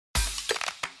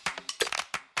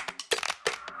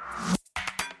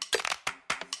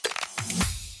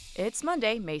It's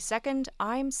Monday, May 2nd.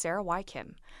 I'm Sarah Y.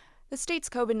 Kim. The state's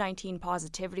COVID-19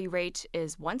 positivity rate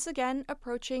is once again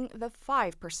approaching the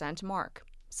 5% mark.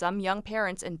 Some young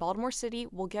parents in Baltimore City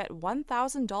will get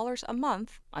 $1,000 a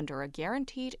month under a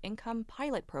guaranteed income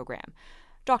pilot program.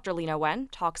 Dr. Lena Wen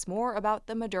talks more about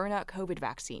the Moderna COVID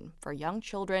vaccine for young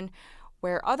children,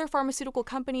 where other pharmaceutical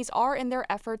companies are in their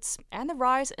efforts, and the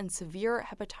rise in severe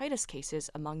hepatitis cases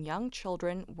among young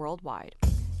children worldwide.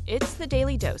 It's the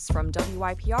Daily Dose from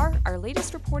WYPR, our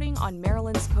latest reporting on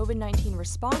Maryland's COVID-19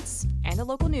 response and the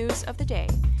local news of the day,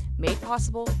 made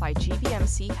possible by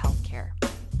GBMC Healthcare.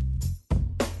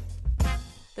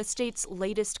 The state's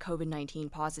latest COVID-19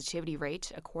 positivity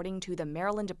rate, according to the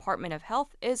Maryland Department of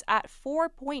Health, is at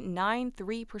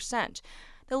 4.93%.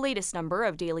 The latest number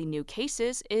of daily new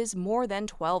cases is more than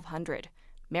 1,200.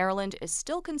 Maryland is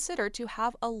still considered to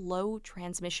have a low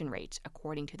transmission rate,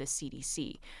 according to the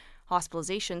CDC.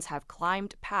 Hospitalizations have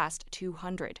climbed past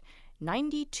 200.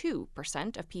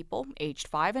 92% of people aged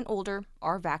 5 and older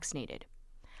are vaccinated.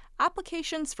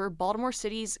 Applications for Baltimore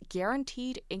City's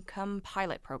Guaranteed Income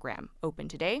Pilot Program open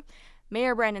today.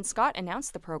 Mayor Brandon Scott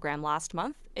announced the program last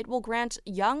month. It will grant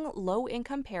young,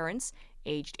 low-income parents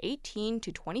aged 18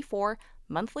 to 24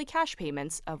 monthly cash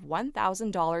payments of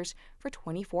 $1,000 for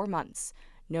 24 months.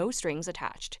 No strings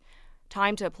attached.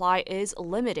 Time to apply is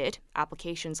limited.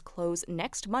 Applications close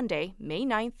next Monday, May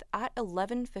 9th at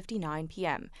 11:59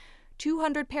 p.m.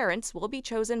 200 parents will be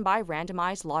chosen by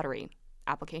randomized lottery.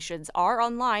 Applications are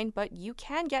online, but you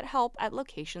can get help at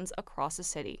locations across the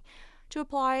city. To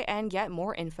apply and get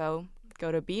more info,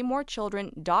 go to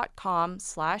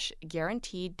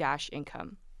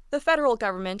bemorecchildren.com/guaranteed-income. The federal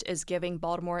government is giving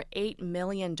Baltimore $8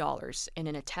 million in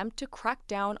an attempt to crack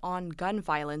down on gun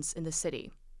violence in the city.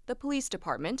 The police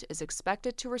department is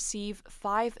expected to receive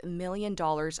 $5 million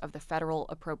of the federal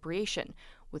appropriation,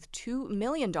 with $2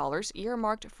 million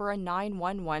earmarked for a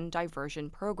 911 diversion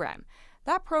program.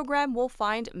 That program will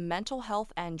find mental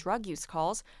health and drug use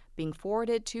calls being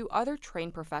forwarded to other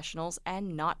trained professionals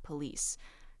and not police.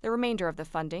 The remainder of the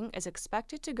funding is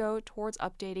expected to go towards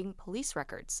updating police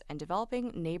records and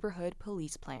developing neighborhood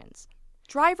police plans.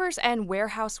 Drivers and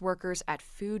warehouse workers at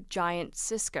food giant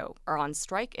Sysco are on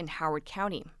strike in Howard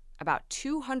County. About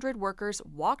 200 workers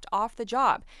walked off the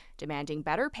job, demanding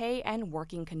better pay and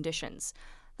working conditions.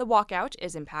 The walkout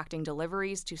is impacting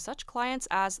deliveries to such clients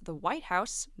as the White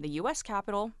House, the U.S.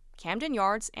 Capitol, Camden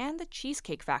Yards, and the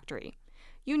Cheesecake Factory.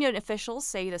 Union officials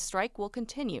say the strike will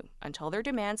continue until their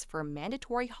demands for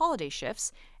mandatory holiday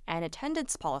shifts and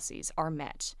attendance policies are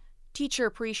met. Teacher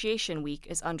Appreciation Week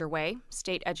is underway.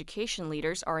 State education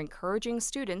leaders are encouraging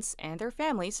students and their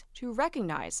families to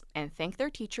recognize and thank their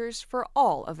teachers for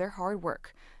all of their hard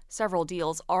work. Several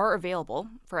deals are available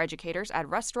for educators at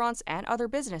restaurants and other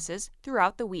businesses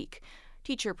throughout the week.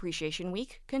 Teacher Appreciation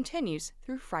Week continues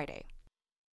through Friday.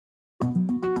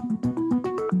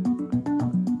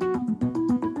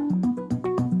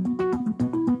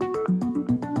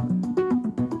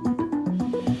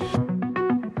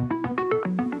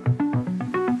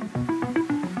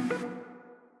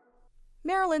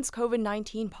 Maryland's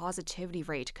COVID-19 positivity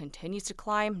rate continues to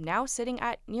climb, now sitting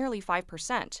at nearly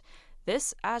 5%.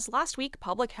 This, as last week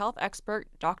public health expert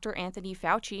Dr. Anthony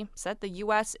Fauci said the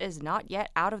U.S. is not yet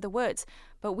out of the woods,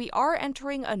 but we are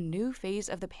entering a new phase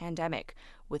of the pandemic,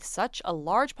 with such a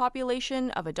large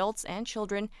population of adults and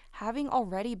children having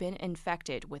already been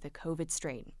infected with a COVID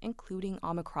strain, including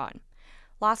Omicron.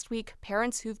 Last week,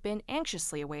 parents who've been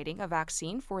anxiously awaiting a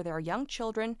vaccine for their young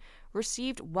children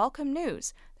received welcome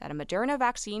news that a Moderna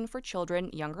vaccine for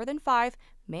children younger than 5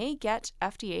 may get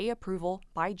FDA approval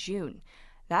by June.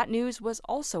 That news was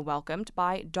also welcomed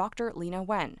by Dr. Lena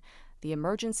Wen, the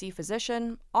emergency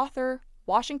physician, author,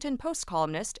 Washington Post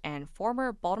columnist, and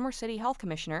former Baltimore City Health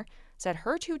Commissioner, said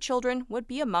her 2 children would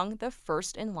be among the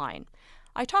first in line.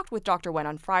 I talked with Dr. Wen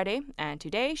on Friday, and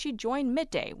today she joined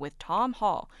Midday with Tom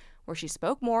Hall, where she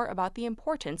spoke more about the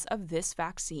importance of this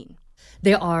vaccine.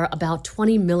 There are about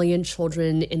 20 million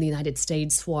children in the United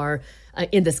States who are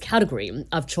in this category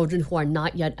of children who are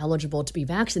not yet eligible to be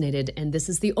vaccinated. And this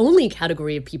is the only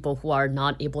category of people who are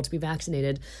not able to be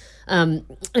vaccinated. And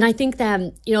I think that,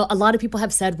 a lot of people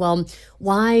have said, well,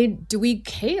 why do we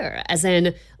care? As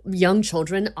in, young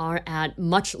children are at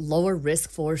much lower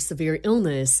risk for severe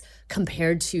illness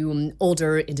compared to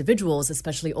older individuals,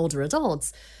 especially older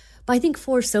adults. But I think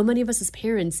for so many of us as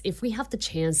parents, if we have the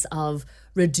chance of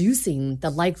reducing the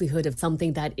likelihood of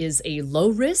something that is a low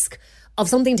risk of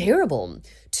something terrible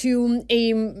to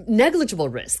a negligible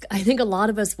risk. I think a lot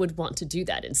of us would want to do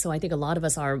that. And so I think a lot of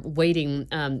us are waiting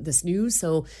this news.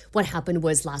 So what happened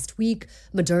was last week,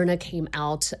 Moderna came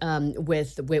out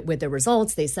with their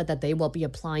results. They said that they will be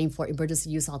applying for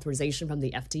emergency use authorization from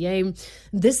the FDA.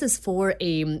 This is for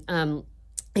a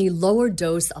lower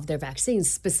dose of their vaccine,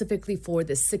 specifically for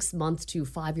the 6-month to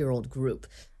 5-year-old group.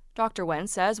 Dr. Wen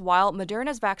says while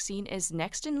Moderna's vaccine is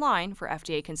next in line for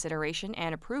FDA consideration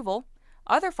and approval,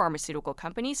 other pharmaceutical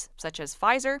companies, such as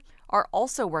Pfizer, are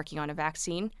also working on a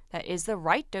vaccine that is the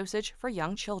right dosage for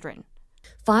young children.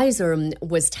 Pfizer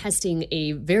was testing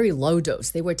a very low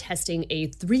dose. They were testing a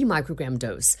 3 microgram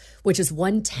dose, which is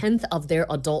 1/10 of their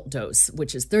adult dose,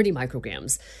 which is 30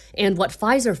 micrograms. And what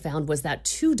Pfizer found was that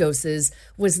 2 doses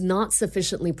was not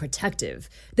sufficiently protective.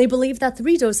 They believe that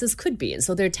 3 doses could be. And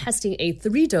so they're testing a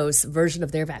 3-dose version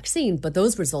of their vaccine, but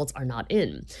those results are not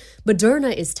in.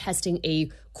 Moderna is testing a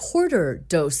quarter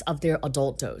dose of their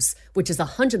adult dose, which is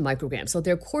 100 micrograms. So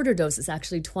their quarter dose is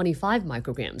actually 25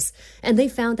 micrograms. And they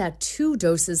found that 2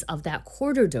 doses of that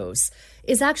quarter dose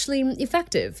is actually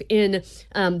effective in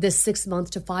this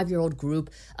 6-month to 5-year-old group,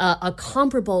 a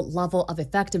comparable level of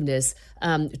effectiveness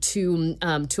to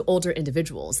older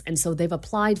individuals. And so they've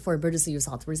applied for emergency use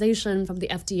authorization from the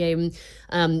FDA.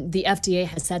 The FDA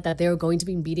has said that they're going to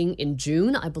be meeting in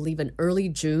June, I believe in early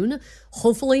June.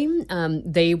 Hopefully,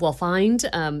 they will find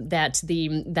that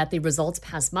the results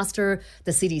pass muster.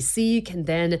 The CDC can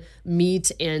then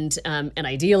meet and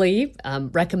ideally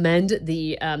recommend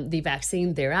the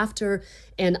vaccine thereafter.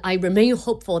 And I remain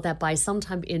hopeful that by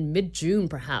sometime in mid-June,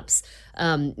 perhaps,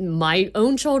 my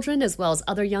own children as well as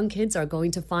other young kids are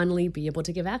going to finally be able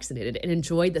to get vaccinated and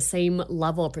enjoy the same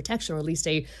level of protection, or at least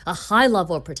a high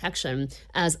level of protection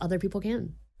as other people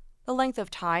can. The length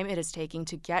of time it is taking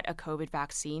to get a COVID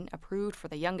vaccine approved for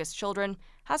the youngest children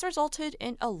has resulted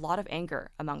in a lot of anger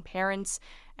among parents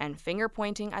and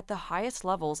finger-pointing at the highest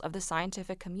levels of the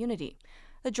scientific community.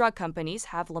 The drug companies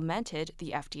have lamented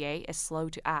the FDA is slow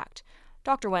to act.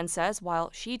 Dr. Wen says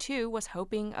while she too was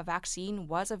hoping a vaccine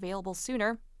was available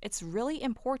sooner, it's really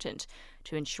important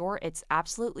to ensure it's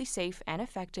absolutely safe and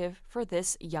effective for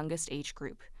this youngest age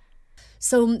group.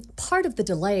 So part of the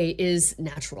delay is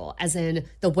natural, as in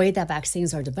the way that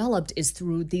vaccines are developed is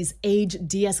through these age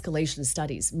de-escalation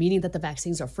studies, meaning that the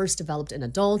vaccines are first developed in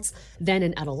adults, then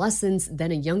in adolescents,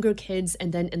 then in younger kids,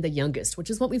 and then in the youngest, which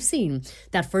is what we've seen.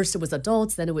 That first it was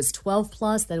adults, then it was 12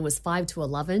 plus, then it was 5 to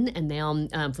 11, and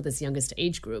now for this youngest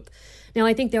age group. Now,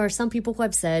 I think there are some people who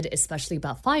have said, especially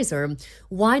about Pfizer,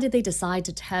 why did they decide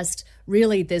to test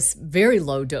really this very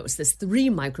low dose, this 3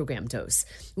 microgram dose?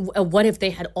 What if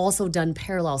they had also done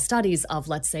parallel studies of,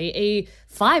 let's say, a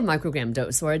 5 microgram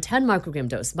dose or a 10 microgram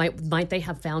dose? Might they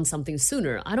have found something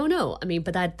sooner? I don't know. I mean,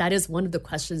 but that is one of the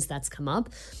questions that's come up.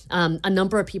 A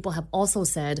number of people have also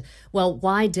said, well,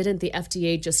 why didn't the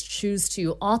FDA just choose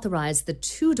to authorize the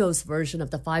 2-dose version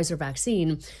of the Pfizer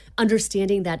vaccine,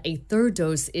 understanding that a 3rd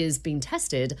dose is being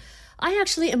tested? I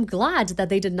actually am glad that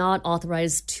they did not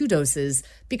authorize 2 doses,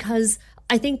 because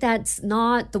I think that's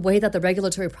not the way that the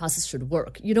regulatory process should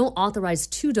work. You don't authorize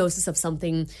 2 doses of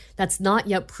something that's not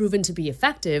yet proven to be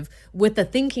effective with the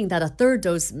thinking that a 3rd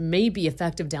dose may be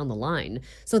effective down the line.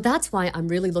 So that's why I'm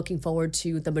really looking forward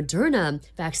to the Moderna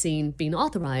vaccine being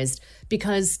authorized,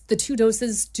 because the 2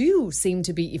 doses do seem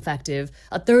to be effective.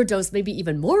 A 3rd dose may be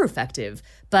even more effective,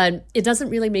 but it doesn't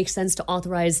really make sense to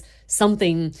authorize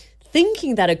something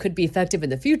thinking that it could be effective in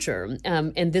the future.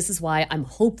 And this is why I'm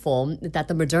hopeful that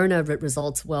the Moderna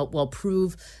results will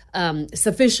prove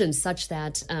sufficient such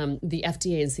that the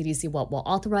FDA and CDC will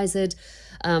authorize it.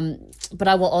 But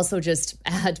I will also just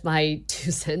add my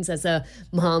 2 cents as a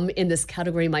mom in this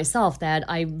category myself, that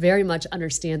I very much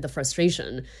understand the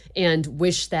frustration and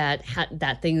wish that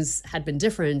things had been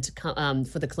different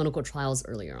for the clinical trials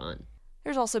earlier on.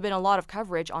 There's also been a lot of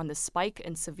coverage on the spike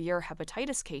in severe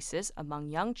hepatitis cases among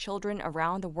young children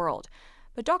around the world.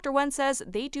 But Dr. Wen says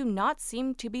they do not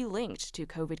seem to be linked to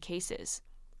COVID cases.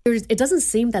 It doesn't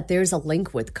seem that there's a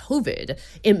link with COVID.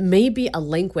 It may be a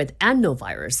link with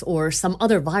adenovirus or some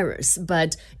other virus,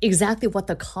 but exactly what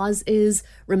the cause is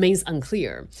remains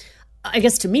unclear. I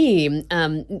guess to me,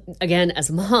 again,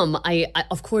 as a mom, I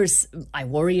of course, I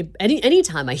worry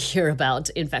anytime I hear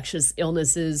about infectious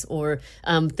illnesses or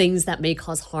things that may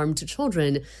cause harm to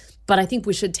children. But I think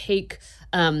we should take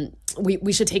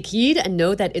we should take heed and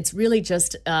know that it's really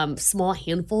just small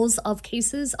handfuls of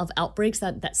cases of outbreaks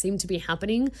that seem to be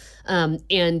happening.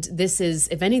 And this is,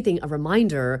 if anything, a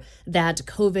reminder that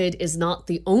COVID is not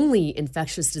the only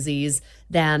infectious disease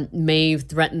that may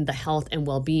threaten the health and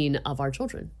well-being of our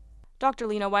children. Dr.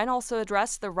 Lena Wen also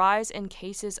addressed the rise in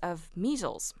cases of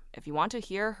measles. If you want to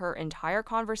hear her entire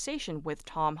conversation with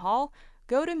Tom Hall,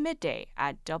 go to midday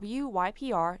at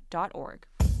wypr.org.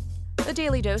 The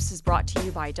Daily Dose is brought to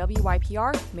you by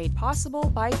WYPR, made possible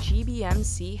by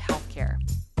GBMC Healthcare.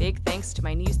 Big thanks to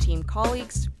my news team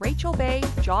colleagues Rachel Bay,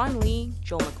 John Lee,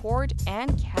 Joel McCord,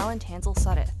 and Callan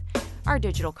Tansel-Suddeth. Our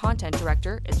digital content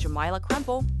director is Jamila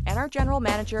Krempel, and our general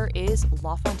manager is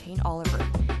LaFontaine Oliver.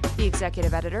 The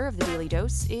executive editor of The Daily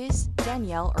Dose is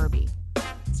Danielle Irby.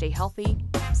 Stay healthy,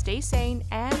 stay sane,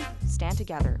 and stand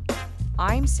together.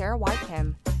 I'm Sarah White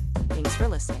Kim. Thanks for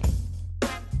listening.